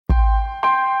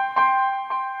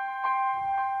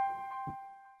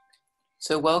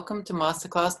So welcome to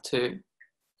Masterclass 2.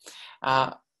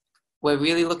 We're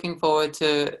really looking forward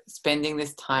to spending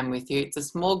this time with you. It's a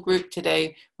small group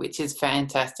today, which is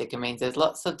fantastic. It means there's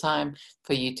lots of time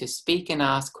for you to speak and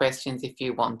ask questions if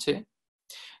you want to.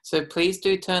 So please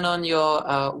do turn on your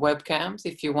webcams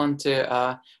if you want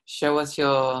to show us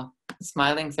your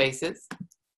smiling faces.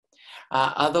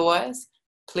 Otherwise,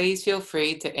 please feel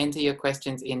free to enter your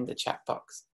questions in the chat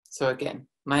box. So again,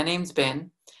 my name's Ben.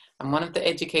 I'm one of the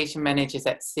education managers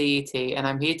at CET, and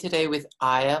I'm here today with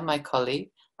Aya, my colleague.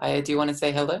 Aya, do you want to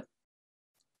say hello?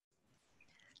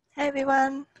 Hi,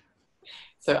 everyone.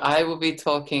 So I will be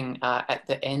talking at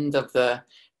the end of the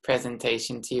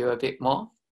presentation to you a bit more.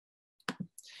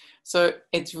 So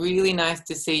it's really nice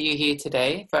to see you here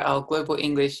today for our Global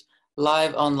English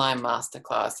live online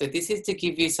masterclass. So this is to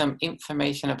give you some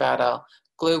information about our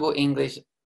Global English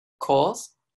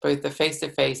course, both the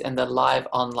face-to-face and the live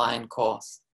online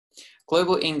course.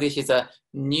 Global English is a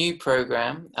new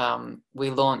program we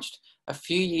launched a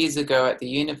few years ago at the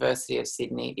University of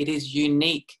Sydney. It is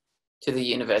unique to the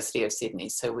University of Sydney.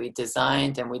 So we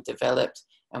designed and we developed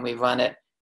and we run it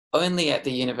only at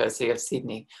the University of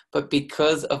Sydney. But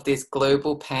because of this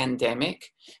global pandemic,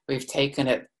 we've taken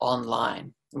it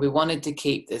online. We wanted to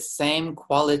keep the same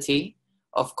quality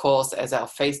of course as our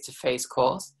face-to-face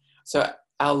course. So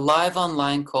our live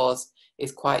online course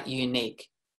is quite unique.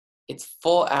 It's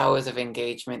 4 hours of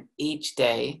engagement each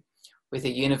day with a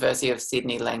University of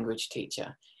Sydney language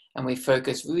teacher. And we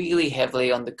focus really heavily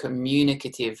on the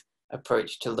communicative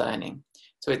approach to learning.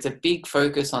 So it's a big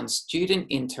focus on student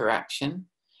interaction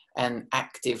and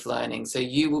active learning. So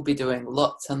you will be doing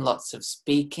lots and lots of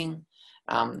speaking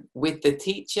with the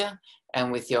teacher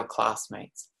and with your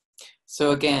classmates.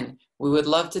 So again, we would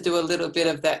love to do a little bit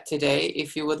of that today.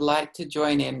 If you would like to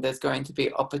join in, there's going to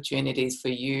be opportunities for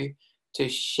you to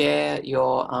share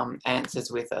your answers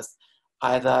with us,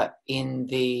 either in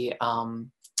the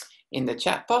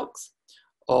chat box,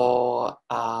 or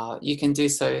you can do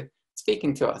so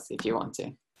speaking to us if you want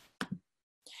to.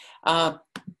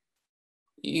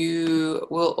 You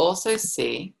will also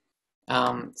see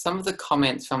some of the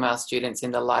comments from our students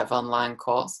in the live online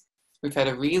course. We've had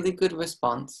a really good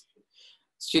response.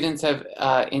 Students have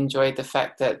enjoyed the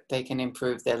fact that they can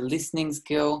improve their listening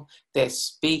skill, their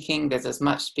speaking. There's as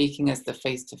much speaking as the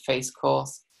face-to-face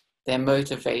course. Their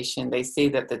motivation. They see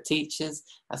that the teachers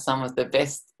are some of the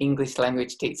best English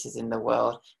language teachers in the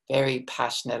world, very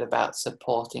passionate about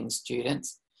supporting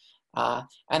students.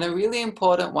 And a really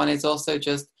important one is also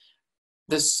just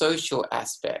the social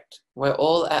aspect. We're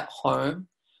all at home.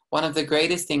 One of the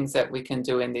greatest things that we can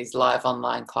do in these live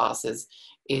online classes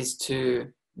is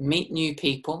to meet new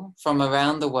people from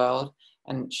around the world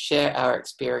and share our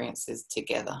experiences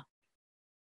together.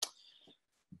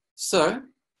 So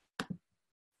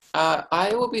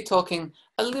I will be talking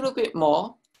a little bit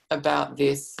more about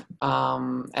this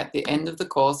at the end of the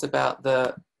course, about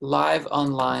the live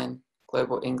online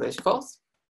Global English course.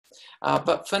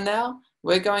 But for now,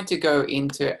 we're going to go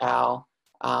into our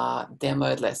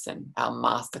demo lesson, our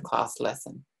masterclass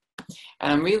lesson.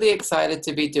 And I'm really excited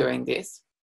to be doing this.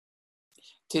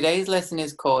 Today's lesson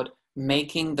is called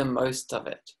Making the Most of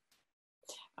It.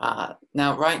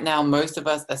 Now, right now, most of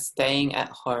us are staying at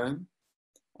home.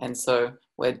 And so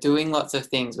we're doing lots of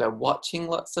things. We're watching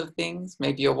lots of things.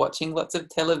 Maybe you're watching lots of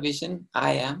television.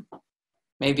 I am.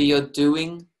 Maybe you're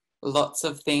doing lots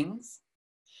of things.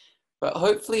 But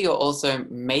hopefully you're also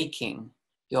making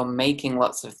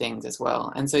lots of things as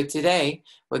well. And so today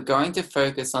we're going to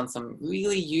focus on some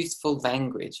really useful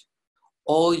language,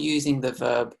 all using the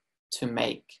verb to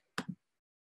make.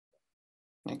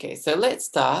 Okay, so let's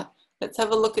start. Let's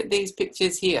have a look at these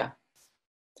pictures here.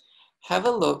 Have a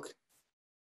look.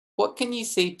 What can you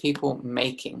see people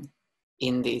making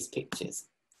in these pictures?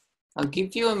 I'll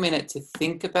give you a minute to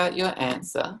think about your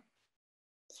answer.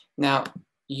 Now,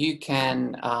 you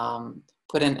can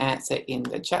put an answer in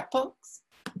the chat box,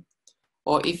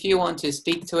 or if you want to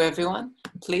speak to everyone,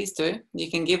 please do. You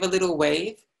can give a little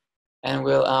wave and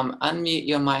we'll unmute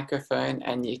your microphone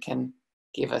and you can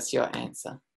give us your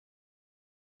answer.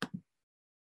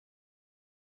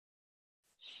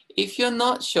 If you're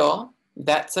not sure,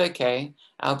 that's okay.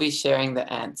 I'll be sharing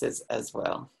the answers as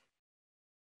well.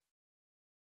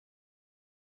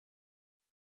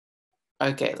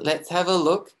 Okay, let's have a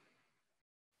look.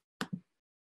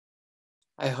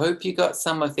 I hope you got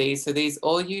some of these. So these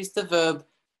all use the verb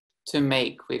to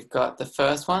make. We've got the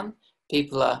first one.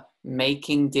 People are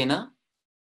making dinner.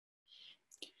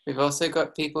 We've also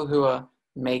got people who are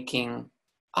making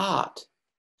art.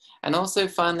 And also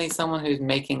finally, someone who's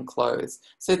making clothes.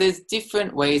 So there's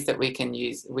different ways that we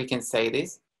can say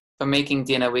this. For making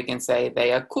dinner, we can say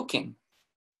they are cooking.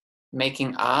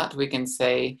 making art, we can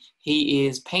say he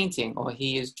is painting or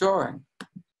he is drawing.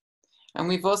 And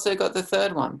we've also got the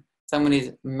third one. Someone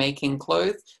is making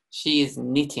clothes, she is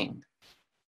knitting.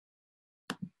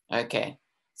 Okay,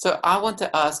 so I want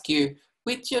to ask you,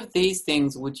 which of these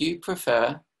things would you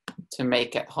prefer to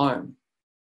make at home?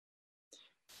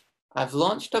 I've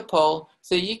launched a poll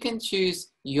so you can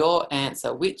choose your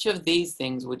answer. Which of these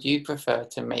things would you prefer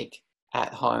to make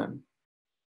at home?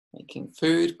 Making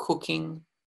food, cooking,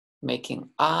 making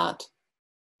art,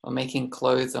 or making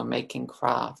clothes, or making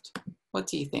craft? What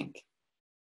do you think?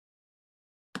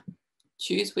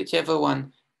 Choose whichever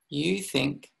one you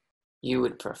think you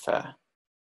would prefer.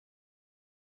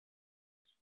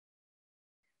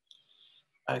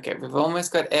 Okay, we've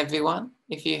almost got everyone.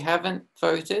 If you haven't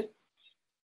voted,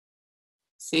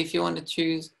 see if you want to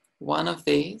choose one of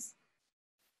these.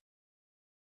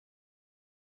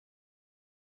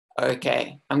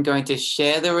 Okay, I'm going to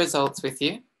share the results with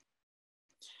you.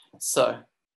 So,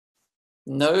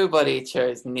 nobody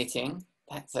chose knitting.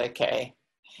 That's okay.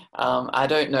 I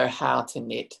don't know how to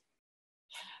knit.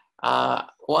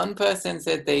 One person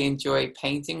said they enjoy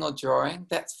painting or drawing.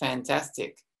 That's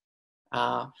fantastic.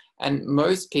 And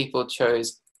most people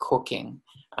chose cooking.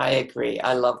 I agree.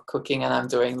 I love cooking and I'm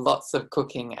doing lots of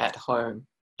cooking at home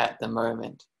at the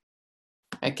moment.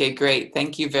 Okay, great.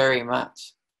 Thank you very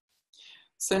much.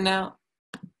 So now,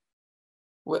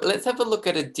 let's have a look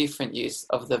at a different use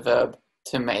of the verb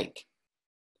to make.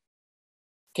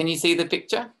 Can you see the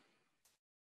picture?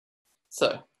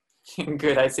 So,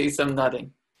 good, I see some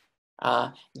nodding.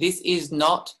 This is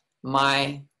not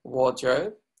my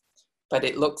wardrobe, but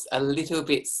it looks a little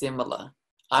bit similar.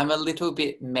 I'm a little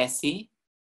bit messy,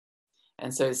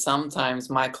 and so sometimes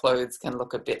my clothes can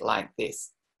look a bit like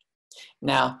this.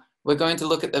 Now, we're going to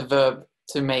look at the verb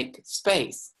to make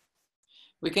space.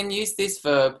 We can use this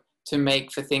verb to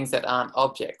make for things that aren't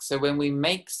objects. So when we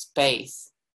make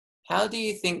space, how do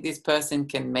you think this person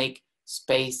can make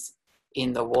space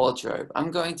in the wardrobe?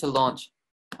 I'm going to launch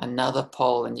another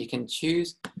poll and you can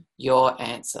choose your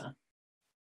answer.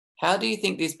 How do you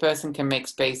think this person can make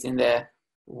space in their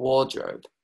wardrobe?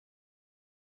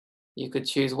 You could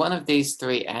choose one of these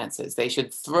three answers. They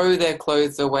should throw their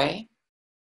clothes away,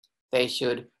 they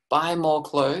should buy more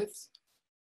clothes,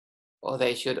 or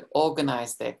they should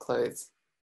organize their clothes.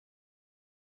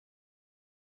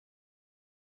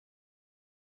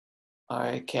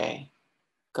 Okay,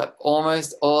 got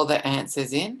almost all the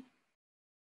answers in.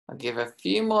 I'll give a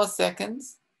few more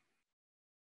seconds.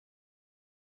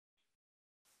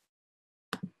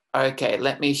 Okay,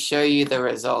 let me show you the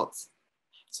results.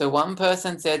 So one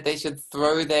person said they should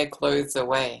throw their clothes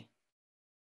away.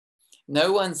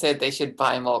 No one said they should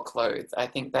buy more clothes. I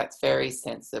think that's very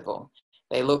sensible.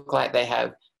 They look like they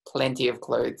have plenty of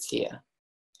clothes here.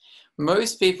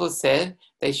 Most people said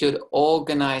they should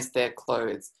organize their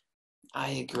clothes. I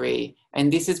agree.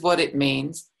 And this is what it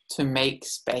means to make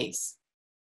space.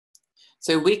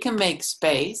 So we can make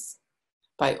space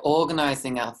by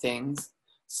organizing our things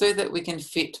so that we can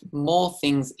fit more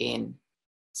things in.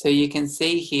 So you can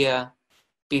see here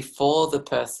before the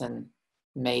person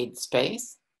made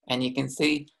space, and you can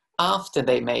see after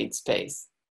they made space.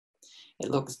 It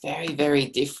looks very, very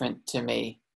different to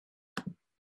me.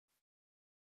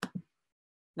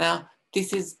 Now,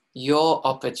 this is your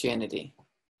opportunity.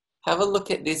 Have a look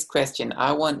at this question.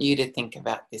 I want you to think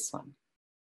about this one.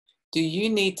 Do you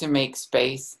need to make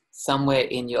space somewhere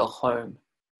in your home?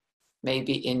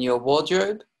 Maybe in your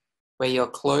wardrobe, where your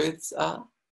clothes are?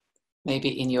 Maybe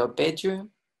in your bedroom,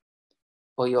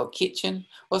 or your kitchen,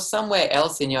 or somewhere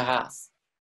else in your house?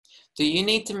 Do you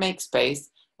need to make space,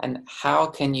 and how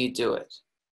can you do it?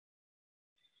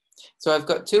 So I've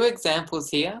got two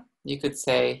examples here. You could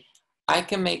say, I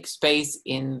can make space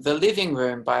in the living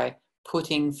room by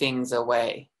putting things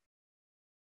away.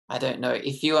 I don't know,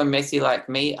 if you are messy like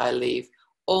me, I leave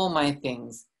all my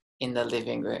things in the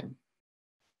living room.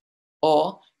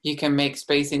 Or you can make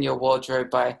space in your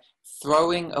wardrobe by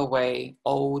throwing away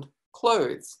old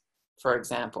clothes, for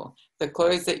example. The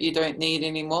clothes that you don't need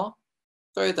anymore,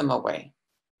 throw them away.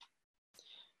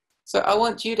 So I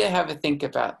want you to have a think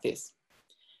about this.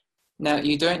 Now,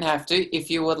 you don't have to. If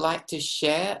you would like to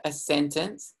share a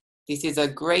sentence, this is a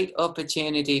great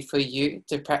opportunity for you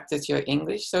to practice your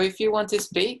English. So if you want to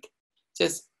speak,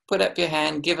 just put up your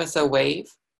hand, give us a wave,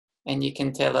 and you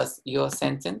can tell us your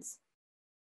sentence.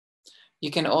 You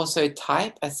can also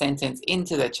type a sentence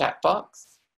into the chat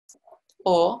box,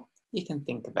 or you can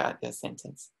think about your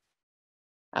sentence.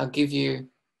 I'll give you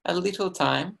a little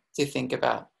time to think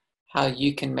about how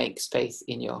you can make space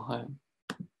in your home.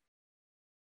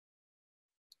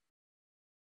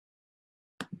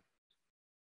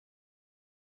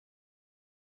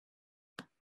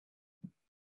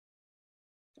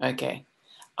 Okay.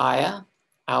 Aya,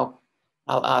 I'll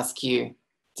ask you,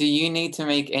 do you need to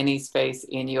make any space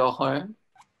in your home?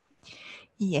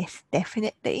 Yes,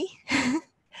 definitely.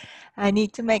 I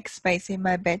need to make space in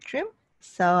my bedroom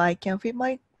so I can fit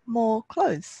my more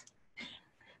clothes.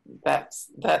 That's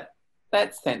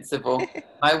sensible.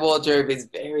 My wardrobe is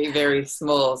very, very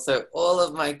small, so all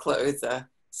of my clothes are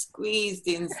squeezed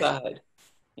inside.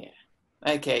 Yeah.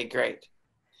 Okay, great.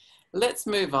 Let's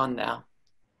move on now.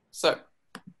 So,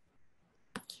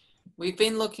 we've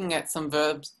been looking at some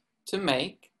verbs to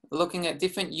make, looking at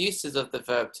different uses of the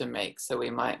verb to make. So we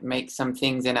might make some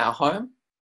things in our home,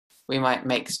 we might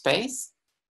make space,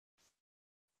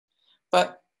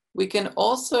 but we can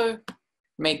also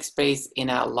make space in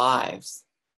our lives.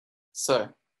 So,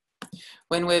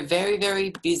 when we're very,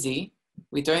 very busy,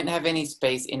 we don't have any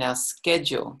space in our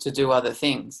schedule to do other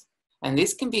things. And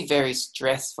this can be very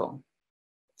stressful.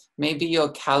 Maybe your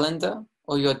calendar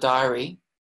or your diary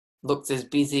looks as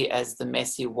busy as the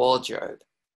messy wardrobe.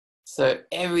 So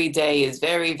every day is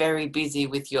very, very busy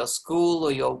with your school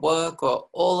or your work or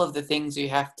all of the things you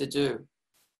have to do.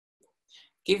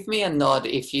 Give me a nod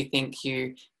if you think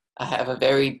you have a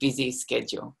very busy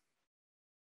schedule.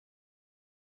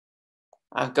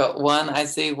 I've got one, I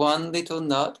see one little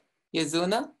nod.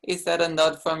 Yazuna, is that a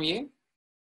nod from you?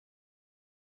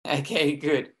 Okay,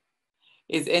 good.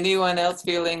 Is anyone else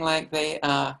feeling like they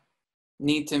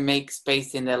need to make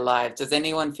space in their life? Does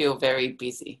anyone feel very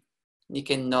busy? You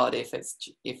can nod if it's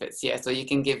yes, or you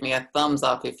can give me a thumbs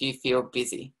up if you feel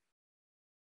busy.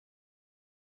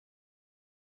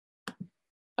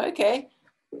 Okay.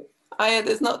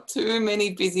 There's not too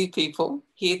many busy people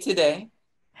here today.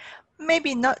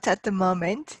 Maybe not at the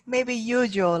moment. Maybe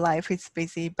usual life is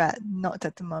busy, but not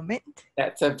at the moment.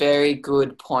 That's a very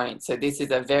good point. So this is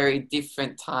a very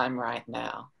different time right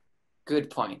now.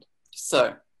 Good point.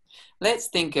 So let's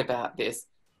think about this.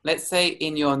 Let's say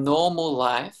in your normal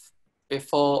life,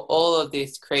 before all of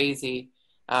this crazy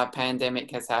pandemic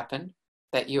has happened,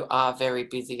 that you are very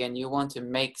busy and you want to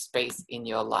make space in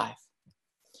your life.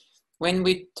 When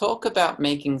we talk about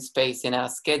making space in our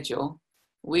schedule,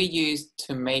 we use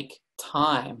to make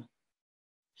time.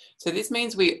 So this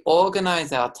means we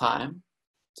organize our time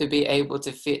to be able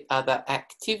to fit other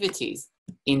activities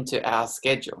into our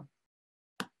schedule.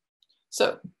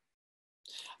 So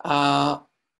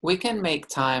we can make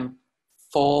time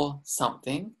for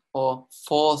something or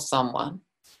for someone,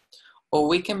 or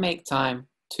we can make time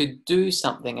to do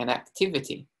something, an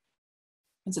activity.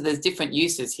 And so there's different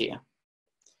uses here.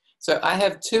 So I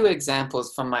have two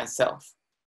examples from myself.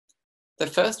 The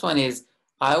first one is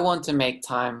I want to make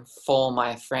time for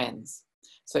my friends.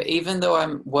 So even though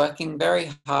I'm working very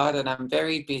hard and I'm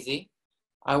very busy,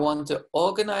 I want to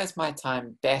organize my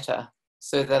time better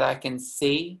so that I can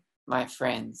see my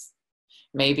friends.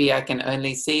 Maybe I can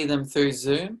only see them through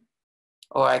Zoom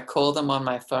or I call them on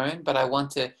my phone, but I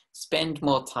want to spend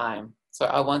more time. So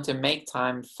I want to make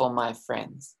time for my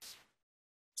friends.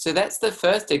 So that's the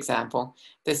first example.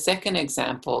 The second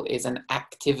example is an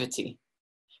activity.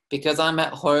 Because I'm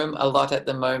at home a lot at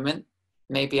the moment,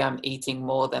 maybe I'm eating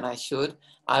more than I should,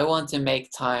 I want to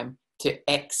make time to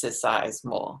exercise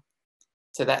more.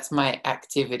 So that's my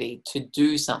activity, to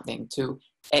do something, to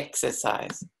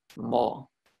exercise more.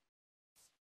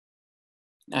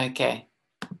 Okay.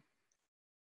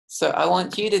 So I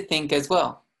want you to think as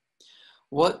well.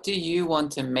 What do you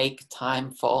want to make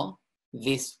time for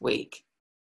this week?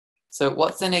 So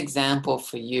what's an example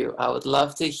for you? I would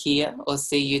love to hear or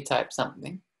see you type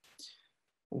something.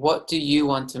 What do you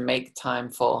want to make time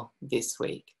for this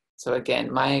week? So again,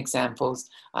 my examples,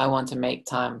 I want to make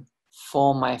time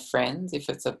for my friends. If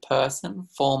it's a person,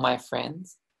 for my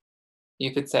friends.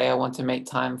 You could say, I want to make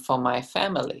time for my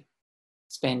family.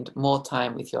 Spend more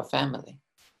time with your family.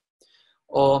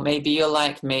 Or maybe you're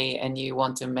like me and you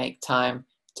want to make time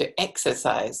to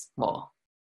exercise more.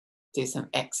 Do some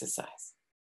exercise.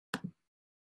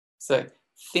 So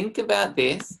think about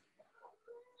this.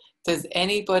 Does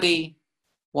anybody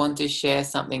want to share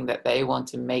something that they want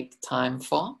to make time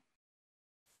for?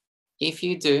 If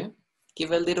you do,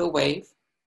 give a little wave.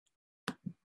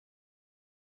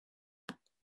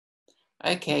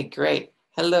 Okay, great.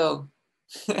 Hello.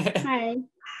 Hi.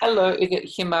 Hello, is it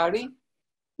Himari?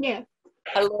 Yeah.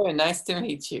 Hello, nice to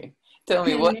meet you. Tell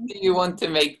me, what do you want to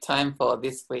make time for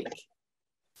this week?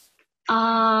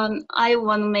 I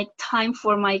want to make time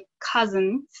for my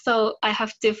cousin, so I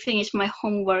have to finish my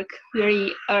homework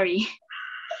very early.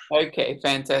 Okay,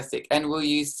 fantastic. And will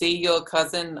you see your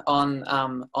cousin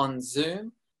on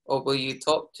Zoom, or will you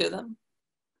talk to them?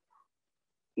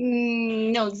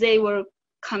 No, they will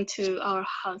come to our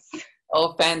house.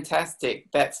 Oh, fantastic.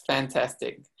 That's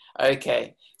fantastic.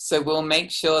 Okay, so we'll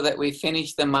make sure that we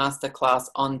finish the masterclass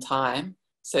on time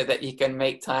so that you can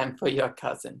make time for your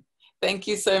cousin. Thank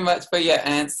you so much for your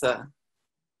answer.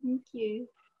 Thank you.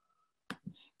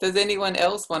 Does anyone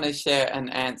else want to share an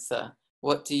answer?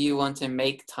 What do you want to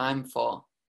make time for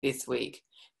this week?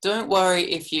 Don't worry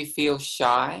if you feel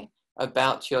shy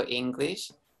about your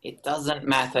English. It doesn't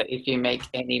matter if you make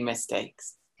any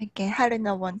mistakes. Okay,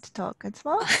 Haruna want to talk as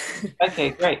well. Okay,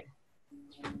 great.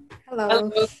 Hello.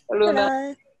 Hello, Luna.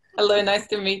 Hello. Hello, nice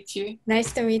to meet you.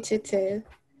 Nice to meet you too.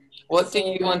 What do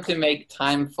you want to make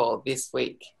time for this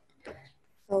week?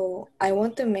 So I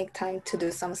want to make time to do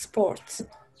some sports.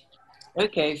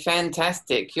 Okay,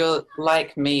 fantastic. You're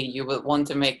like me. You will want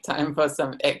to make time for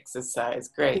some exercise.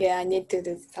 Great. Yeah, I need to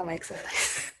do some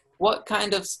exercise. What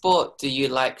kind of sport do you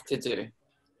like to do?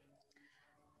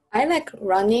 I like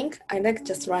running. I like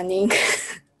just running.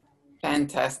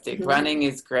 Fantastic. Mhm. Running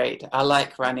is great. I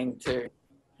like running too.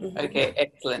 Mhm. Okay,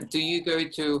 excellent. Do you go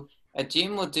to a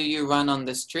gym or do you run on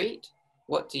the street?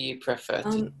 What do you prefer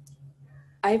to?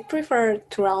 I prefer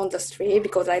to run on the street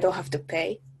because I don't have to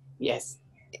pay. Yes,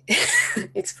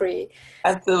 It's free.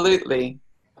 absolutely.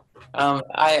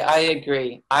 I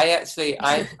agree. I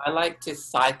like to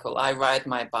cycle. I ride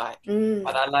my bike,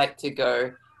 but I like to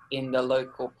go in the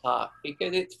local park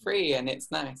because it's free and it's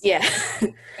nice. Yeah,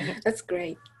 that's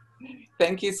great.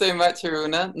 Thank you so much,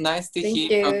 Haruna. Nice to Thank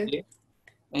hear from you. you.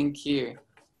 Thank you.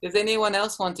 Does anyone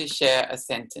else want to share a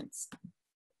sentence?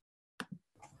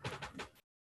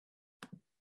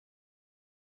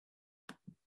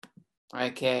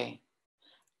 Okay.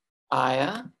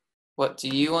 Aya, what do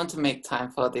you want to make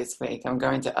time for this week? I'm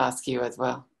going to ask you as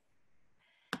well.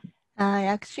 I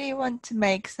actually want to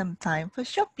make some time for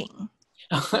shopping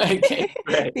Okay,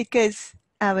 great. because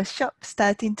our shop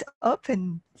starting to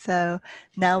open. So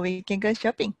now we can go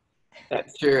shopping.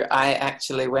 That's true. I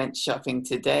actually went shopping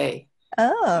today.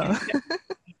 Oh,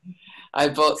 I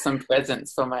bought some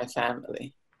presents for my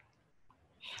family.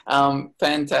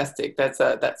 Fantastic. That's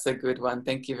a good one.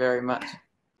 Thank you very much.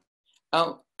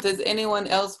 Does anyone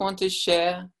else want to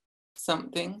share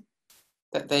something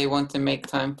that they want to make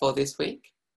time for this week?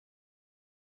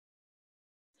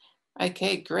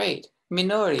 Okay, great.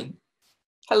 Minori.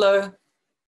 Hello.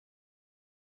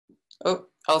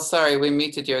 Oh, sorry, we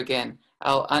muted you again.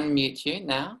 I'll unmute you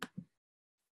now.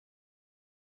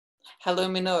 Hello,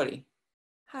 Minori.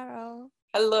 Hello,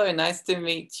 Hello, nice to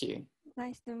meet you.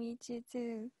 nice to meet you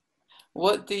too.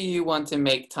 What do you want to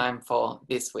make time for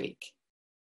this week?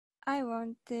 I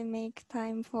want to make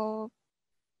time for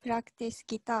practice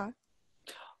guitar.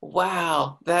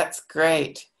 Wow, that's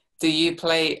great. Do you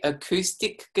play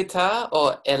acoustic guitar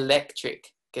or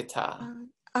electric guitar?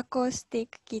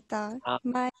 Acoustic guitar. Ah.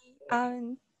 My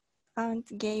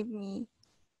aunt gave me.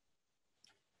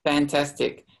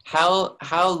 Fantastic. How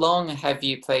long have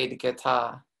you played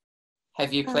guitar?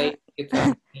 Have you played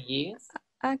guitar for years?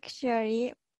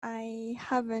 Actually, I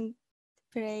haven't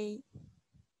played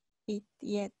it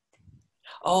yet.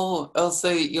 Oh, also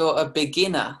you're a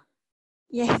beginner.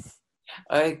 Yes.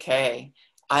 Okay.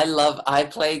 I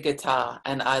play guitar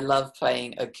and I love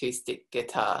playing acoustic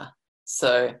guitar.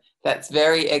 So that's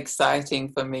very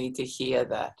exciting for me to hear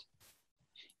that.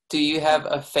 Do you have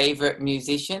a favorite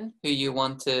musician who you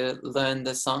want to learn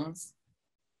the songs?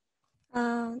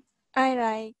 I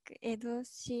like Ed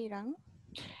Sheeran.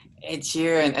 Ed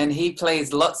Sheeran, and he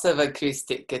plays lots of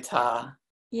acoustic guitar.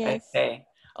 Yes. Okay.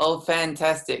 Oh,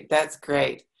 fantastic. That's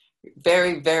great.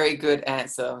 Very, very good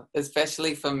answer,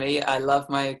 especially for me. I love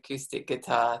my acoustic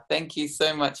guitar. Thank you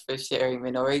so much for sharing,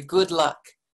 Minori. Good luck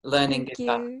learning Thank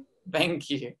guitar. you. Thank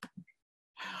you.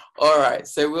 All right,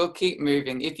 so we'll keep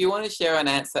moving. If you want to share an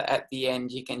answer at the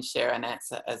end, you can share an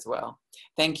answer as well.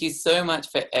 Thank you so much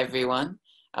for everyone.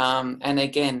 And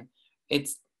again,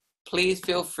 please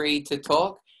feel free to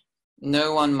talk.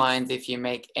 No one minds if you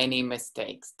make any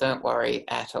mistakes. Don't worry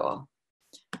at all.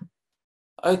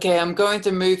 Okay, I'm going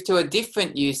to move to a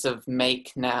different use of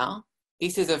make now.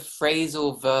 This is a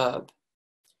phrasal verb.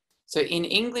 So in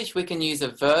English, we can use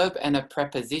a verb and a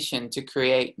preposition to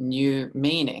create new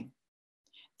meaning.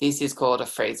 This is called a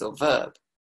phrasal verb.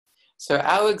 So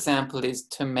our example is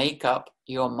to make up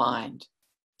your mind.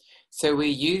 So we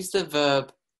use the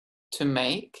verb to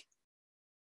make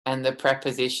and the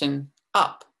preposition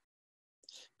up.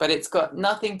 But it's got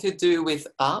nothing to do with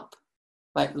up,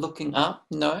 like looking up.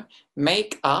 No,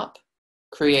 make up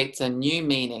creates a new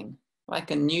meaning,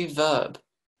 like a new verb.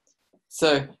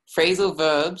 So phrasal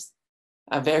verbs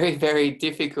are very, very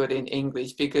difficult in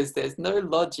English because there's no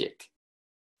logic.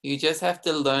 You just have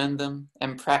to learn them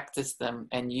and practice them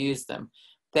and use them.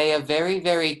 They are very,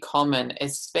 very common,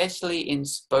 especially in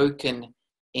spoken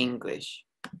English.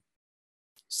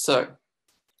 So,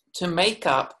 to make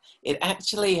up, it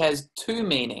actually has two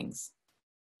meanings.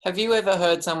 Have you ever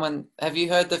heard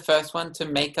the first one, to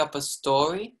make up a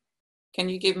story? Can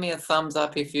you give me a thumbs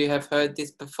up if you have heard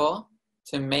this before?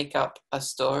 To make up a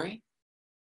story?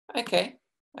 Okay,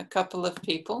 a couple of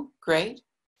people, great.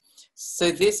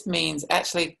 So this means,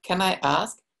 actually, can I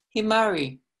ask,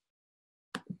 Himari,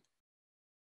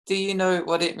 do you know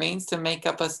what it means to make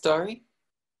up a story?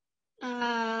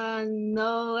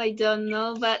 No, I don't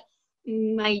know, but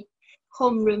my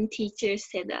homeroom teacher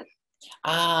said that.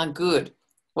 Ah, good.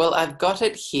 Well, I've got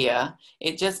it here.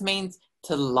 It just means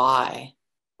to lie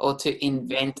or to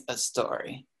invent a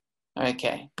story.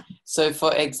 Okay. So,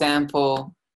 for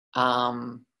example,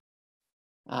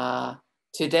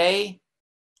 today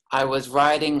I was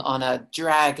riding on a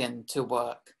dragon to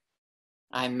work.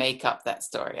 I make up that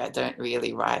story. I don't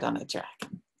really ride on a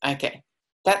dragon. Okay.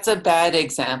 That's a bad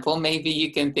example. Maybe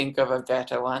you can think of a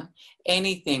better one.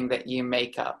 Anything that you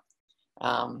make up.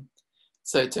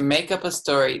 So to make up a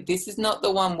story, this is not the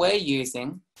one we're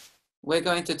using. We're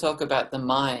going to talk about the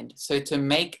mind. So to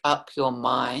make up your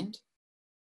mind.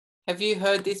 Have you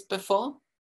heard this before?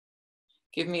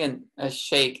 Give me a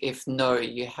shake if no,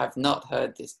 you have not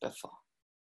heard this before.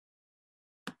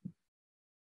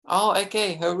 Oh,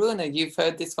 okay. Haruna, you've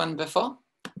heard this one before?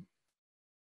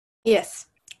 Yes,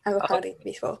 I've heard it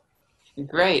before.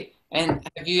 Great. And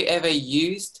have you ever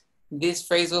used this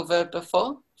phrasal verb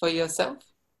before for yourself?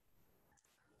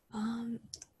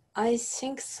 I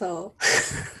think so.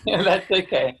 Yeah, that's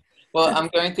okay. Well, I'm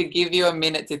going to give you a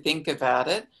minute to think about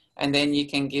it, and then you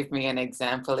can give me an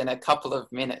example in a couple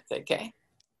of minutes, okay?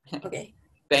 Okay.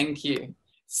 Thank you.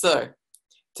 So,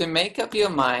 to make up your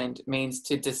mind means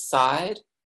to decide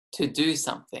to do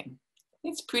something.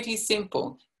 It's pretty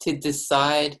simple, to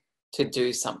decide to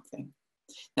do something.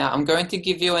 Now, I'm going to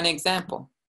give you an example.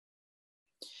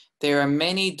 There are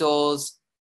many doors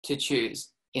to choose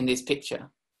in this picture,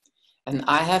 and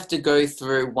I have to go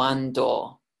through one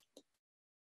door.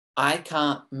 I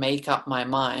can't make up my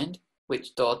mind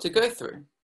which door to go through.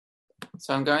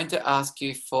 So I'm going to ask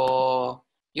you for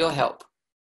your help.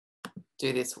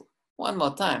 Do this one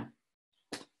more time.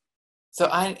 So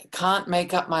I can't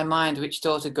make up my mind which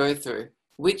door to go through.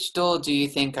 Which door do you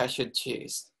think I should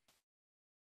choose?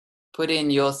 Put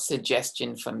in your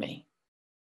suggestion for me.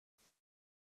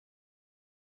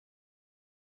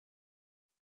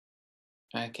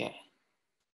 Okay.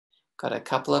 Got a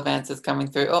couple of answers coming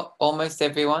through. Oh, almost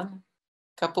everyone.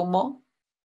 Couple more.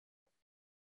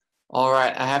 All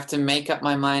right, I have to make up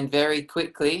my mind very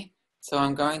quickly. So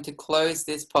I'm going to close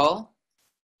this poll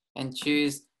and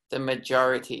choose the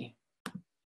majority.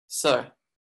 So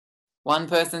one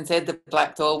person said the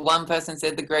black door, one person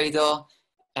said the grey door,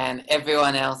 and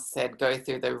everyone else said go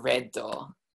through the red door.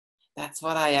 That's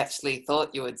what I actually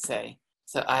thought you would say.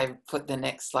 So I put the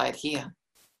next slide here.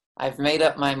 I've made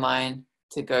up my mind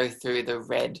to go through the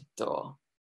red door.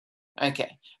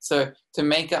 Okay, so to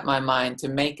make up my mind, to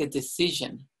make a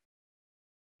decision.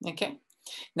 Okay,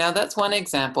 now that's one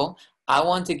example. I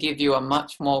want to give you a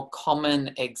much more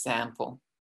common example.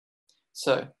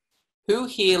 So, who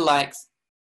here likes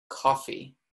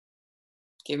coffee?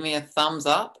 Give me a thumbs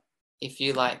up if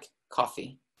you like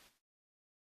coffee.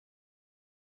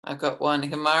 I've got one.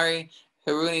 Himari,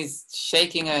 Haruni's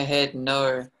shaking her head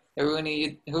no.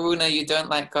 Haruna, you don't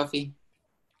like coffee?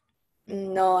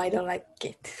 No, I don't like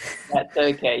it. That's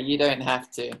okay, you don't have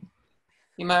to.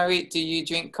 Himari, do you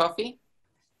drink coffee?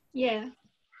 Yeah.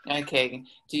 Okay,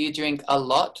 do you drink a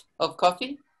lot of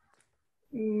coffee?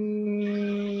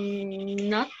 Not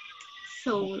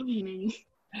so many.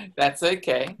 That's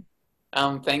okay.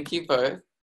 Thank you both.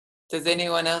 Does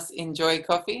anyone else enjoy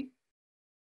coffee?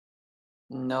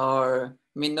 No.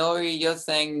 Minori, you're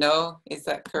saying no. Is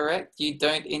that correct? You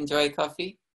don't enjoy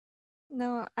coffee?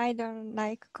 No, I don't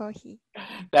like coffee.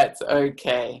 That's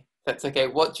okay. That's okay.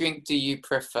 What drink do you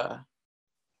prefer?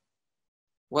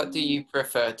 What do you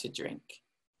prefer to drink?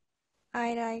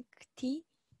 I like tea.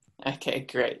 Okay,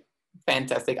 great.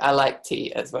 Fantastic. I like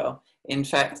tea as well. In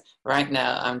fact, right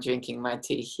now I'm drinking my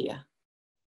tea here.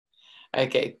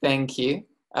 Okay, thank you.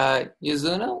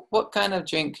 Yuzuna, what kind of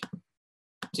drink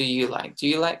do you like? Do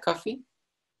you like coffee?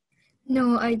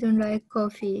 No, I don't like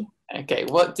coffee. Okay,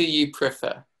 what do you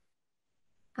prefer?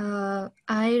 I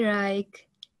like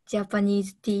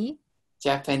Japanese tea.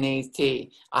 Japanese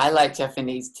tea. I like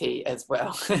Japanese tea as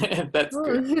well. That's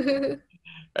good.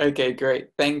 Okay, great.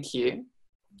 Thank you.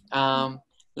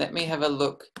 Let me have a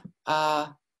look.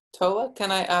 Toa,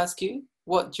 can I ask you,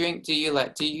 what drink do you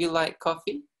like? Do you like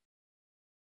coffee?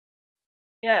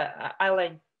 Yeah, I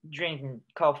like drinking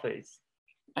coffees.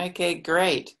 Okay,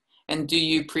 great. And do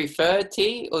you prefer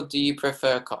tea or do you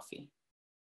prefer coffee?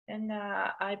 And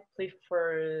I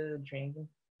prefer drink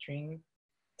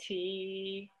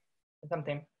tea or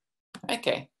something.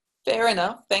 Okay, fair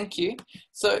enough. Thank you.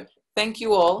 So thank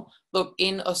you all. Look,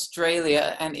 in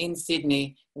Australia and in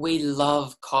Sydney, we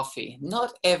love coffee.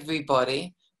 Not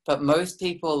everybody, but most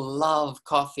people love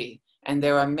coffee. And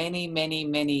there are many, many,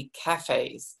 many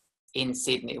cafes in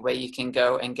Sydney where you can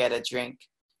go and get a drink.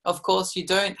 Of course, you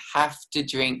don't have to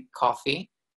drink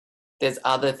coffee. There's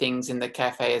other things in the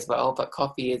cafe as well, but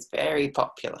coffee is very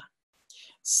popular.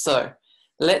 So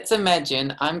let's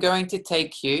imagine I'm going to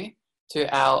take you to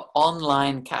our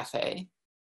online cafe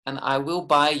and I will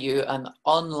buy you an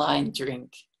online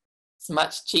drink. It's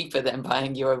much cheaper than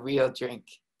buying you a real drink.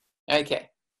 Okay,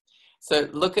 so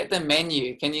look at the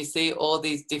menu. Can you see all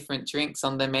these different drinks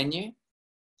on the menu?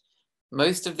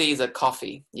 Most of these are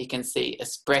coffee. You can see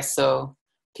espresso,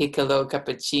 piccolo,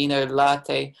 cappuccino,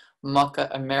 latte, mocha,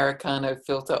 americano,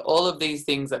 filter. All of these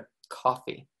things are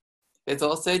coffee. There's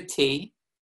also tea,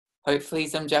 hopefully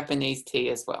some Japanese tea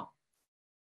as well.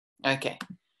 Okay,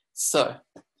 so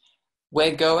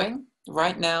we're going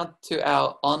right now to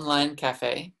our online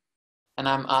cafe and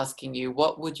I'm asking you,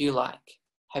 what would you like?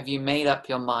 Have you made up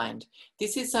your mind?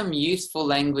 This is some useful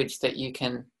language that you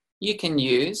can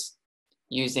use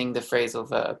using the phrasal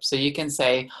verb. So you can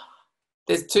say,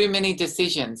 there's too many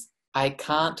decisions. I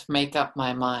can't make up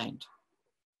my mind.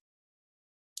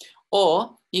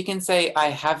 Or you can say,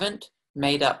 I haven't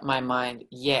made up my mind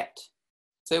yet.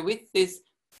 So with this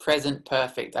present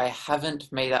perfect, I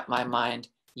haven't made up my mind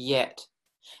yet.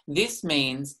 This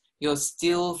means you're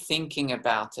still thinking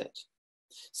about it.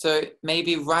 So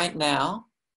maybe right now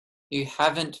you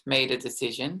haven't made a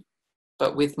decision,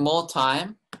 but with more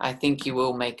time, I think you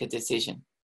will make a decision.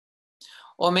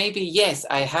 Or maybe, yes,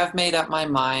 I have made up my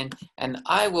mind and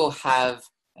I will have,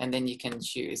 and then you can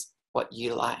choose what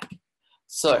you like.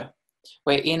 So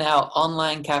we're in our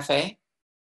online cafe.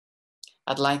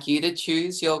 I'd like you to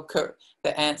choose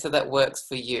the answer that works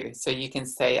for you. So you can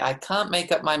say, I can't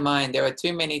make up my mind. There are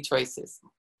too many choices.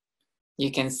 You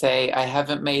can say, I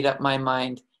haven't made up my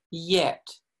mind yet.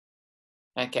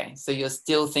 Okay, so you're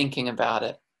still thinking about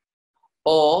it.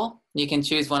 Or you can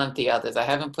choose one of the others. I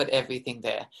haven't put everything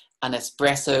there. An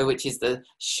espresso, which is the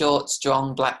short,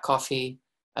 strong black coffee,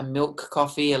 a milk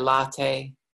coffee, a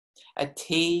latte, a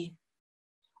tea,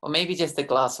 or maybe just a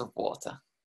glass of water.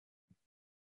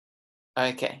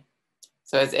 Okay,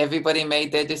 so has everybody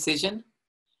made their decision?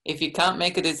 If you can't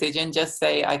make a decision, just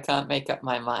say, I can't make up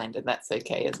my mind, and that's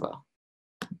okay as well.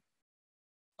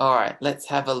 All right, let's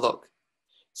have a look.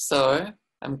 So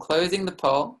I'm closing the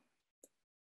poll.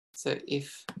 So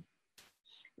if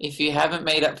you haven't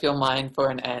made up your mind for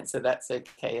an answer, that's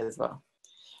okay as well.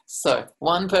 So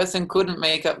one person couldn't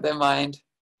make up their mind.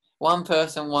 One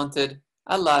person wanted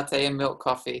a latte and milk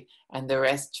coffee, and the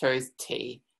rest chose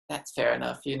tea. That's fair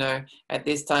enough. You know, at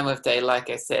this time of day, like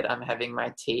I said, I'm having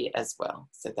my tea as well.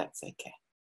 So that's okay.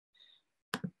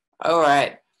 All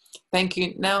right. Thank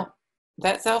you. Now,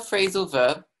 that's our phrasal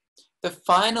verb. The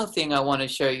final thing I want to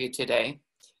show you today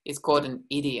is called an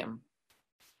idiom.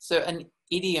 So an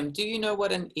idiom, do you know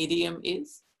what an idiom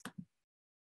is?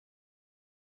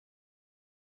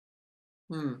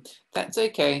 That's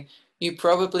okay. You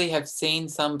probably have seen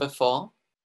some before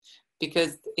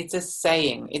because it's a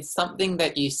saying. It's something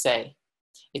that you say.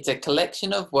 It's a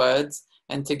collection of words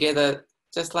and together,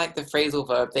 just like the phrasal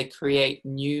verb, they create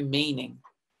new meaning.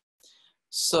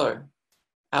 So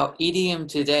our idiom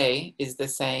today is the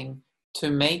saying to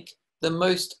make the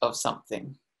most of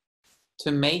something.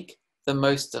 To make the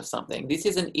most of something. This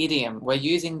is an idiom. We're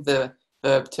using the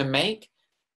verb to make,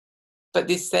 but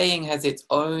this saying has its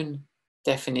own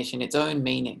definition, its own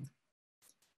meaning.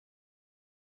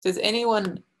 Does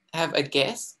anyone have a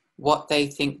guess what they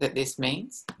think that this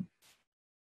means?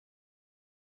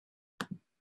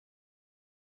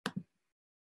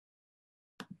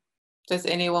 Does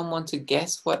anyone want to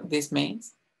guess what this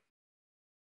means?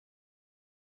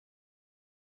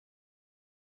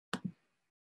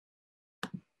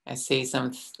 I see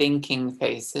some thinking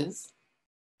faces.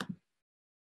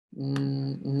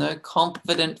 No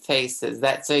confident faces.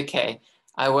 That's okay.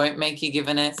 I won't make you give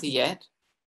an answer yet.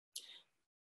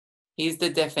 Here's the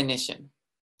definition.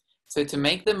 So to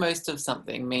make the most of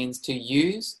something means to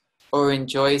use or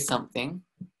enjoy something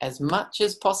as much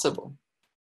as possible.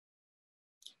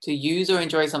 To use or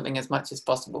enjoy something as much as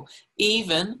possible,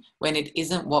 even when it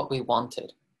isn't what we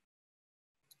wanted.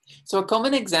 So a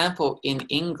common example in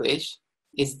English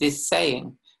is this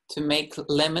saying, to make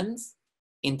lemons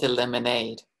into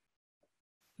lemonade.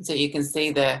 So you can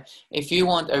see there, if you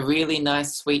want a really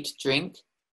nice sweet drink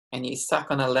and you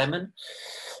suck on a lemon,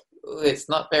 Ooh, it's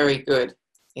not very good.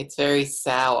 It's very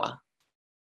sour.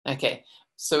 Okay,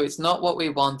 so it's not what we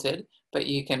wanted, but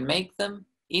you can make them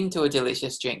into a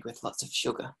delicious drink with lots of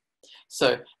sugar.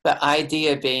 So the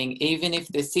idea being, even if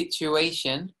the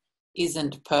situation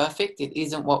isn't perfect, it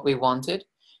isn't what we wanted,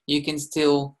 you can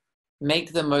still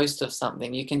make the most of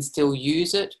something. You can still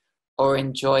use it or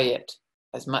enjoy it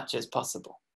as much as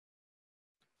possible.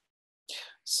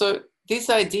 So this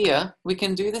idea, we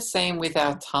can do the same with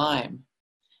our time.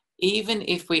 Even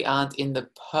if we aren't in the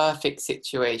perfect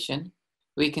situation,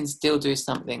 we can still do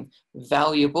something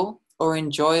valuable or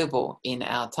enjoyable in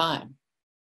our time.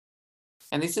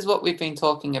 And this is what we've been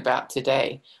talking about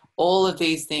today. All of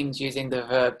these things using the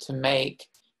verb to make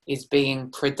is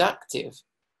being productive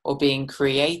or being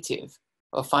creative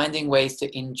or finding ways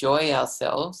to enjoy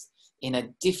ourselves in a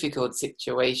difficult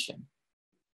situation.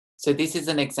 So this is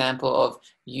an example of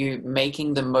you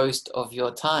making the most of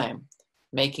your time,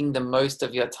 making the most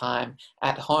of your time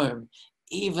at home.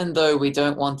 Even though we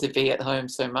don't want to be at home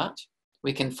so much,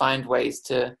 we can find ways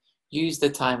to use the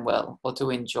time well or to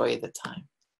enjoy the time.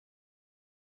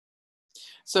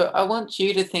 So I want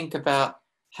you to think about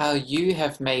how you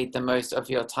have made the most of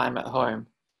your time at home.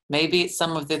 Maybe it's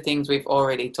some of the things we've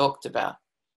already talked about.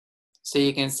 So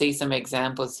you can see some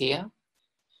examples here.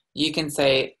 You can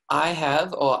say I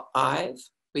have or I've.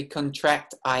 We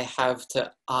contract I have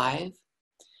to I've.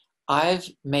 I've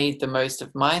made the most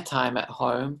of my time at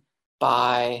home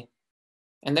by,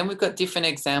 and then we've got different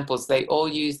examples. They all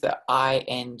use the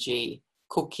ing,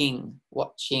 cooking,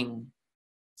 watching,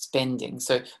 spending.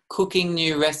 So cooking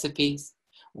new recipes,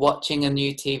 watching a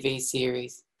new TV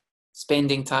series,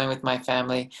 spending time with my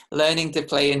family, learning to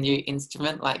play a new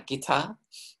instrument like guitar,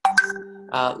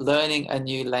 learning a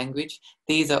new language.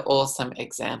 These are all some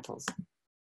examples.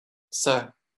 So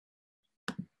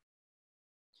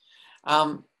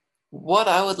what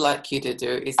I would like you to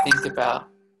do is think about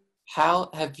how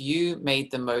have you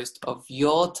made the most of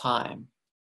your time.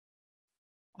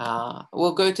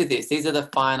 We'll go to this. These are the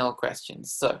final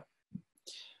questions. So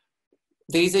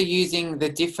these are using the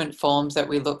different forms that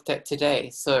we looked at today.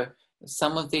 So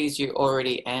some of these you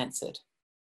already answered.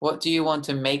 What do you want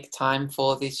to make time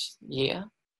for this year?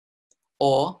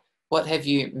 Or what have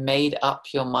you made up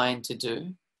your mind to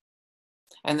do?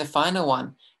 And the final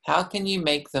one, how can you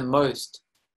make the most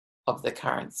of the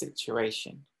current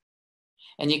situation?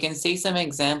 And you can see some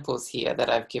examples here that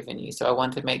I've given you. So I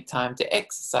want to make time to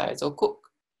exercise or cook.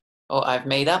 Or I've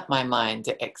made up my mind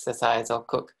to exercise or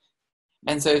cook.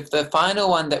 And so the final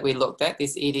one that we looked at,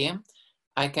 this idiom,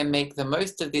 I can make the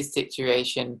most of this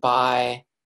situation by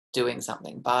doing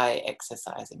something, by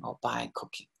exercising or by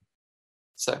cooking.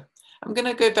 So I'm going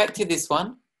to go back to this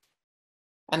one,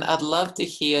 and I'd love to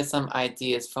hear some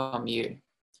ideas from you.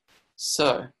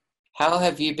 So how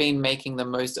have you been making the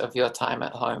most of your time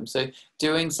at home? So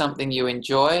doing something you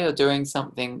enjoy or doing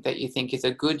something that you think is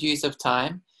a good use of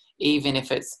time, even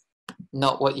if it's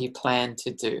not what you plan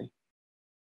to do.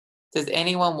 Does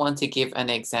anyone want to give an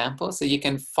example? So you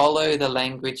can follow the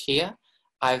language here.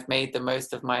 I've made the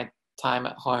most of my time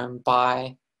at home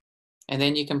by, and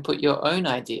then you can put your own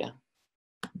idea.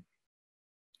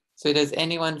 So does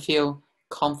anyone feel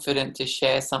confident to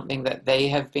share something that they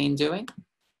have been doing?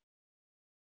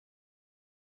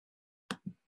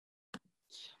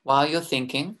 While you're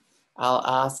thinking, I'll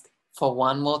ask for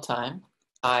one more time.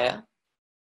 Aya,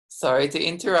 sorry to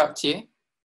interrupt you,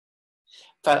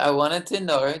 but I wanted to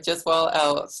know, just while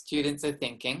our students are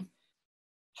thinking,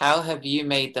 how have you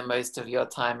made the most of your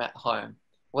time at home?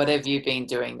 What have you been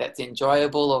doing that's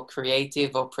enjoyable or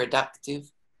creative or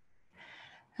productive?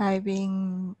 I've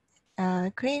been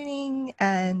cleaning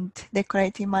and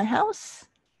decorating my house.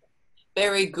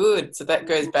 Very good. So that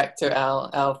goes back to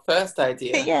our first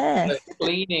idea. Yes. So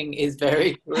cleaning is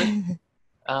very good.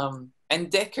 And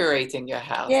decorating your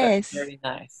house. Yes. That's very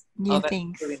nice. New that's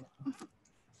things. really nice.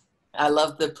 I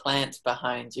love the plant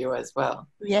behind you as well.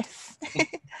 Yes.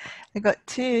 I got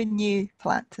 2 new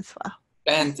plants as well.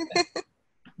 Fantastic.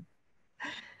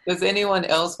 Does anyone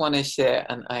else want to share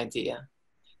an idea?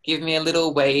 Give me a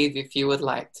little wave if you would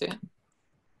like to.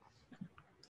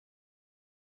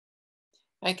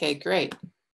 Okay, great.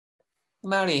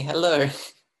 Maori, hello.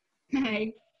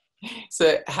 Hi.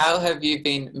 So how have you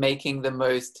been making the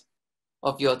most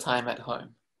of your time at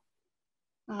home?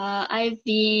 I've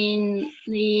been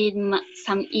read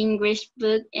some English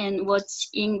book and watch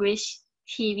English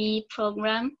TV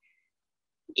program.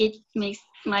 It makes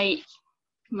my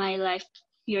life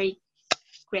very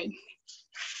great.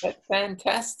 That's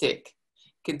fantastic.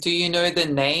 Do you know the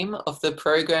name of the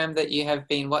program that you have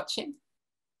been watching?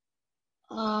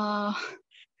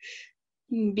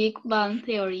 Big Bang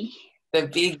Theory. The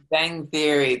Big Bang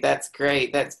Theory. That's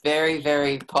great. That's very,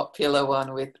 very popular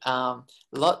one with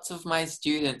lots of my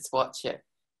students watch it.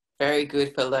 Very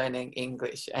good for learning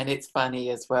English, and it's funny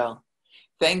as well.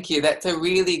 Thank you. That's a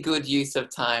really good use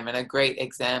of time and a great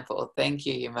example. Thank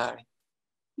you, Himari.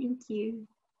 Thank you.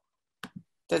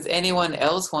 Does anyone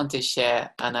else want to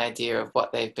share an idea of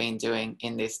what they've been doing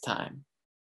in this time?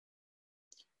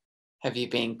 Have you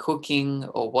been cooking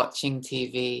or watching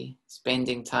TV,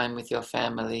 spending time with your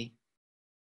family?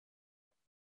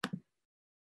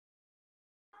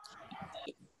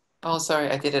 Oh,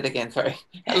 sorry, I did it again. Sorry.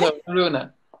 Hello,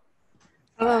 Luna.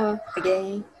 Oh,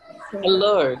 again.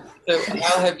 Hello. So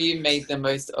how have you made the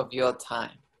most of your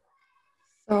time?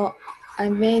 So I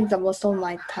made the most of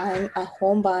my time at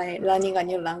home by learning a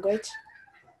new language,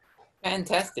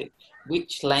 Fantastic.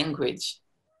 Which language?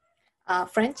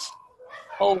 French.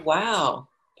 Oh, wow.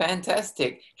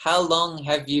 Fantastic. How long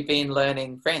have you been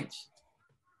learning French?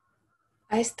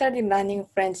 I started learning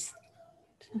French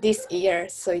this year,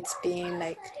 so it's been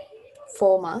like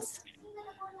 4 months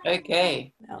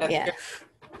Okay. now. That's Yeah. great.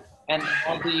 And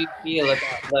how do you feel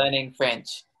about learning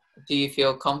French? Do you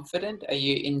feel confident? Are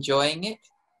you enjoying it?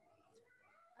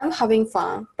 I'm having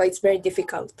fun, but it's very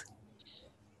difficult.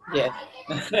 Yes.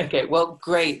 Okay, well,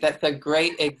 great. That's a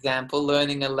great example,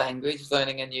 learning a language,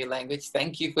 learning a new language.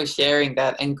 Thank you for sharing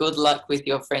that, and good luck with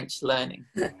your French learning.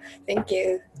 Thank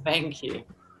you. Thank you.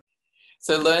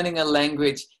 So learning a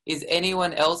language, is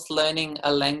anyone else learning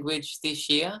a language this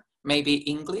year? Maybe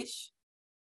English?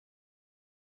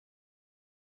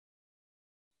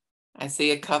 I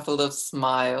see a couple of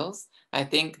smiles. I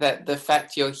think that the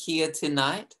fact you're here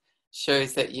tonight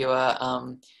shows that you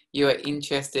are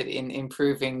interested in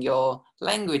improving your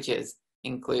languages,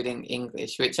 including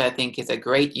English, which I think is a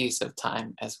great use of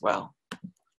time as well.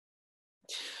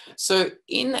 So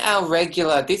in our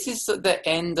regular, this is the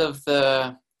end of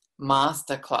the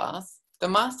masterclass. The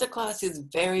masterclass is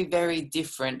very, very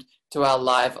different to our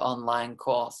live online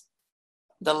course.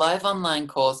 The live online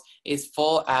course is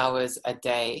 4 hours a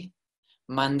day,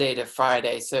 Monday to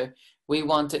Friday. So we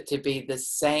want it to be the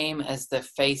same as the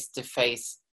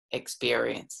face-to-face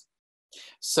experience.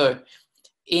 So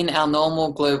in our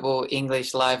normal Global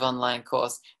English live online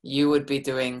course, you would be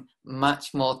doing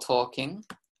much more talking.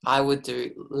 I would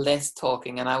do less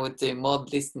talking, and I would do more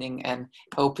listening and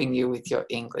helping you with your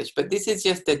English. But this is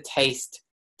just a taste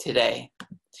today.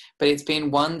 But it's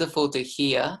been wonderful to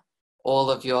hear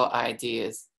all of your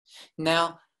ideas.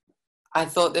 Now, I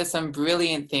thought there's some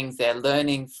brilliant things there.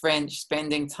 Learning French,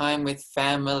 spending time with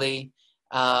family,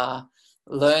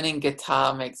 learning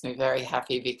guitar makes me very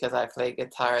happy because I play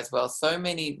guitar as well. So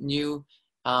many new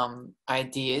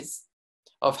ideas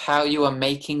of how you are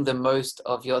making the most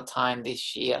of your time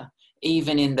this year,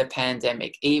 even in the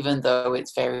pandemic, even though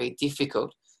it's very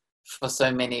difficult for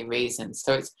so many reasons.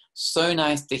 So it's so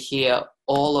nice to hear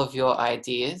all of your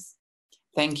ideas.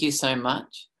 Thank you so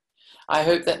much. I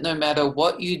hope that no matter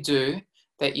what you do,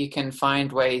 that you can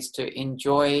find ways to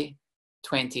enjoy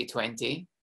 2020,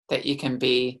 that you can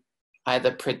be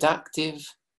either productive,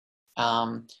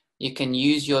 you can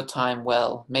use your time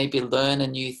well, maybe learn a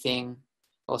new thing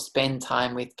or spend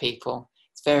time with people.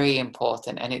 It's very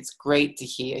important, and it's great to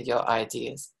hear your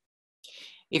ideas.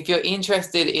 If you're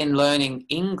interested in learning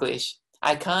English,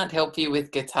 I can't help you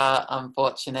with guitar,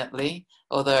 unfortunately,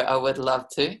 although I would love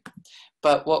to.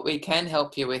 But what we can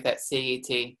help you with at CET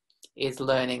is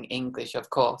learning English, of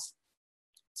course.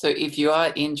 So if you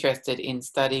are interested in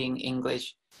studying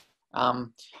English,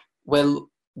 we're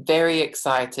very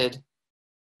excited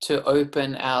to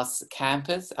open our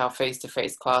campus, our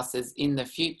face-to-face classes in the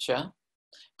future,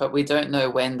 but we don't know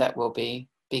when that will be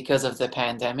because of the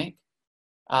pandemic,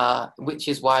 which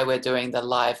is why we're doing the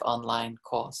live online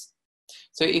course.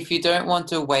 So if you don't want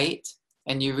to wait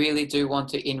and you really do want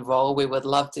to enroll, we would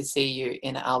love to see you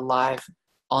in our live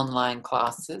online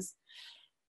classes.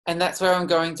 And that's where I'm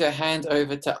going to hand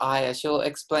over to Aya. She'll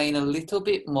explain a little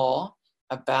bit more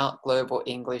about Global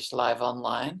English Live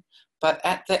Online. But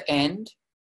at the end,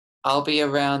 I'll be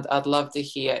around. I'd love to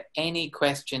hear any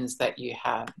questions that you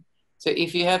have. So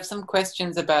if you have some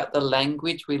questions about the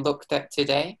language we looked at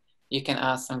today, you can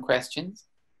ask some questions.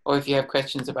 Or if you have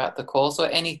questions about the course or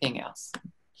anything else.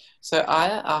 So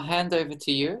Aya, I'll hand over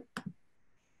to you.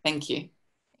 Thank you.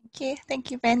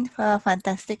 Thank you, Ben, for a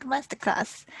fantastic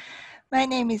masterclass. My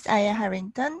name is Aya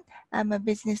Harrington. I'm a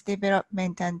Business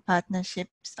Development and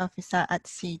Partnerships Officer at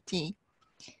CT.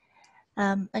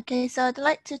 Okay, so I'd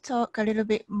like to talk a little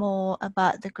bit more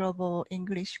about the Global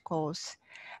English course.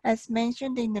 As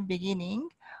mentioned in the beginning,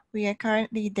 we are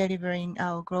currently delivering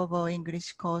our Global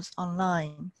English course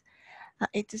online.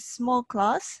 It's a small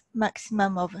class,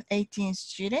 maximum of 18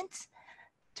 students,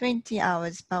 20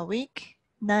 hours per week,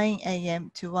 9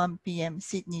 a.m. to 1 p.m.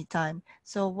 Sydney time.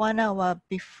 So 1 hour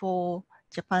before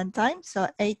Japan time, so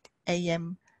 8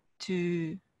 a.m.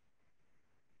 to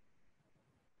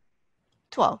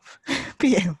 12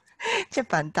 p.m.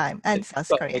 Japan time and South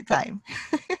Korea time.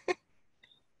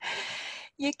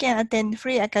 You can attend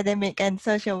free academic and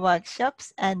social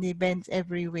workshops and events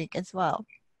every week as well.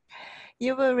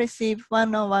 You will receive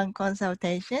one-on-one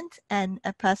consultations and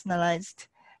a personalized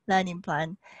learning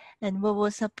plan, and we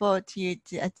will support you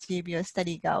to achieve your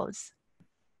study goals.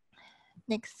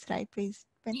 Next slide, please,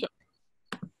 Ben. Sure.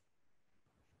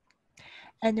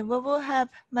 And we will have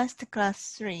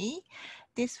Masterclass 3.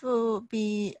 This will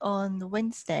be on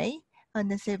Wednesday, on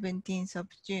the 17th of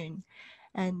June,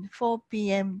 and 4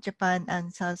 p.m. Japan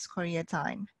and South Korea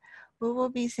time. We will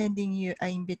be sending you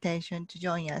an invitation to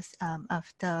join us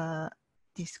after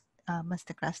this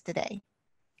Masterclass today.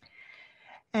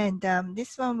 And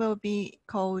this one will be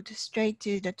called Straight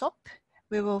to the Top.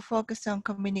 We will focus on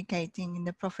communicating in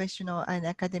the professional and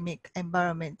academic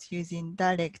environment using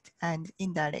direct and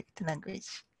indirect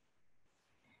language.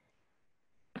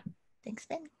 Thanks,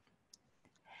 Ben.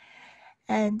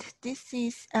 And this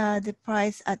is the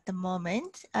price at the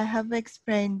moment. I have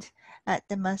explained at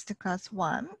the Masterclass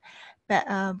 1, but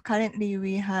currently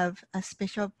we have a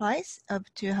special price of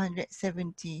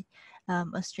 270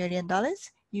 Australian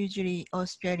dollars, usually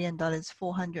Australian dollars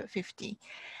 450,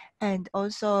 and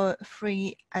also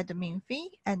free admin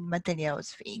fee and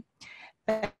materials fee.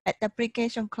 But the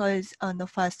application closed on the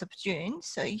 1st of June.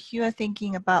 So if you are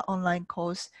thinking about online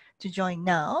course to join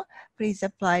now, please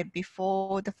apply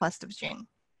before the 1st of June.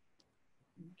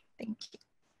 Thank you.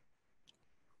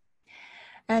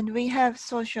 And we have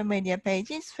social media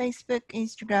pages, Facebook,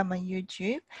 Instagram, and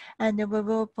YouTube. And we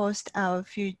will post our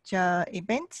future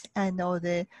events and all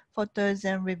the photos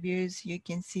and reviews you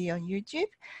can see on YouTube.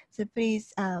 So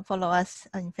please follow us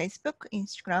on Facebook,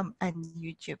 Instagram, and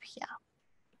YouTube here.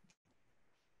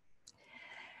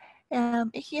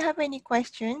 If you have any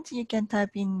questions, you can type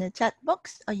in the chat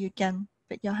box, or you can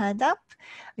put your hand up,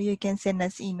 or you can send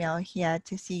us email here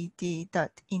to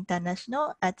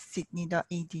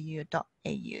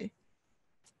cet.international@sydney.edu.au.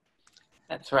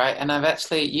 That's right. And I've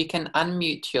actually, you can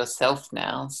unmute yourself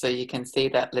now, so you can see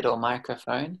that little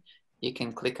microphone. You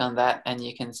can click on that and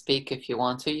you can speak if you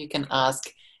want to. You can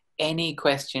ask any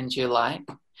questions you like.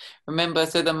 Remember,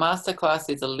 so the masterclass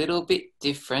is a little bit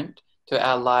different to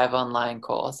our live online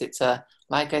course. It's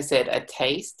like I said, a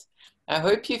taste. I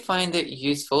hope you find it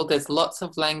useful. There's lots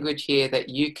of language here that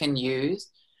you can use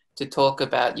to talk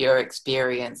about your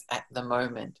experience at the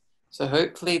moment. So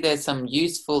hopefully there's some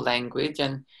useful language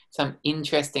and some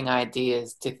interesting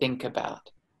ideas to think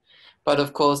about. But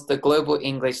of course, the Global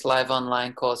English Live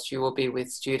Online course, you will be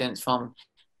with students from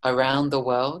around the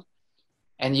world,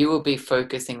 and you will be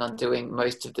focusing on doing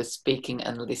most of the speaking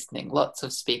and listening, lots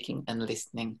of speaking and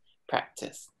listening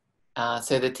practice.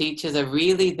 So the teachers are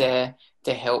really there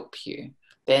to help you.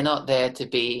 They're not there to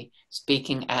be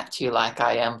speaking at you like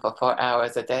I am for 4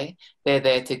 hours a day. They're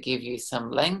there to give you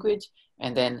some language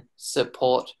and then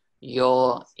support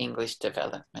your English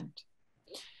development.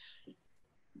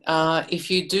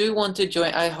 If you do want to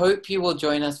join, I hope you will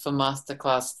join us for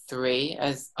Masterclass 3.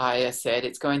 As Aya said,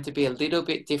 it's going to be a little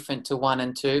bit different to 1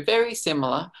 and 2, very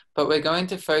similar, but we're going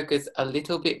to focus a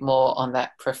little bit more on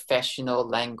that professional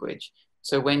language.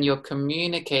 So when you're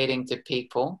communicating to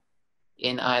people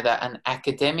in either an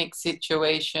academic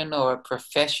situation or a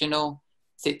professional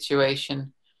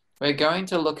situation, we're going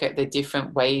to look at the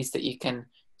different ways that you can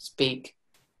speak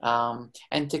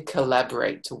and to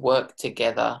collaborate, to work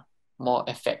together more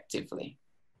effectively.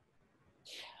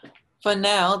 For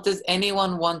now, does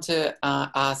anyone want to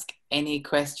ask any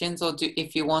questions, or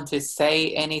if you want to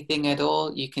say anything at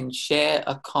all, you can share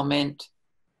a comment.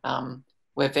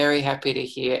 We're very happy to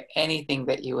hear anything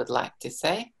that you would like to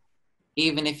say.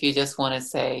 Even if you just want to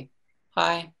say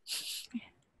hi,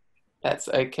 that's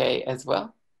okay as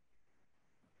well.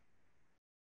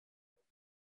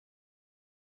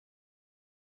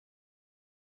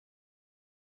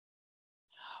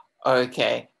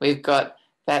 Okay, we've got,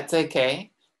 that's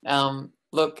okay.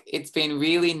 Look, it's been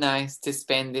really nice to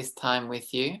spend this time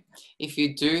with you. If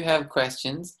you do have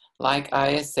questions, like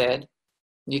Aya said,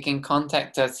 you can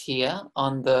contact us here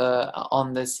on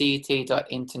the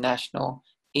cet.international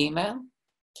email,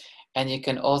 and you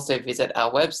can also visit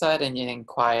our website and you can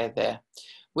inquire there.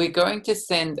 We're going to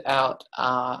send out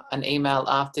an email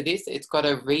after this. It's got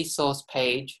a resource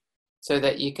page so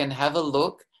that you can have a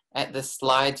look at the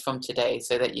slides from today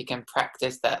so that you can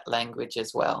practice that language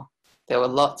as well. There were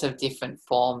lots of different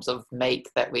forms of make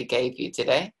that we gave you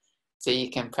today, so you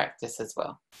can practice as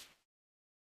well.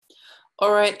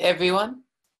 All right, everyone.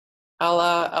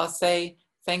 I'll say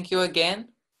thank you again.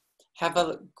 Have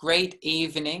a great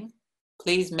evening.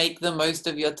 Please make the most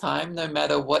of your time, no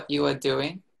matter what you are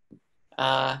doing.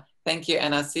 Thank you,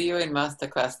 and I'll see you in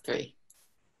Masterclass 3.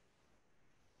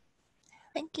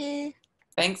 Thank you.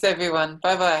 Thanks, everyone.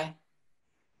 Bye-bye.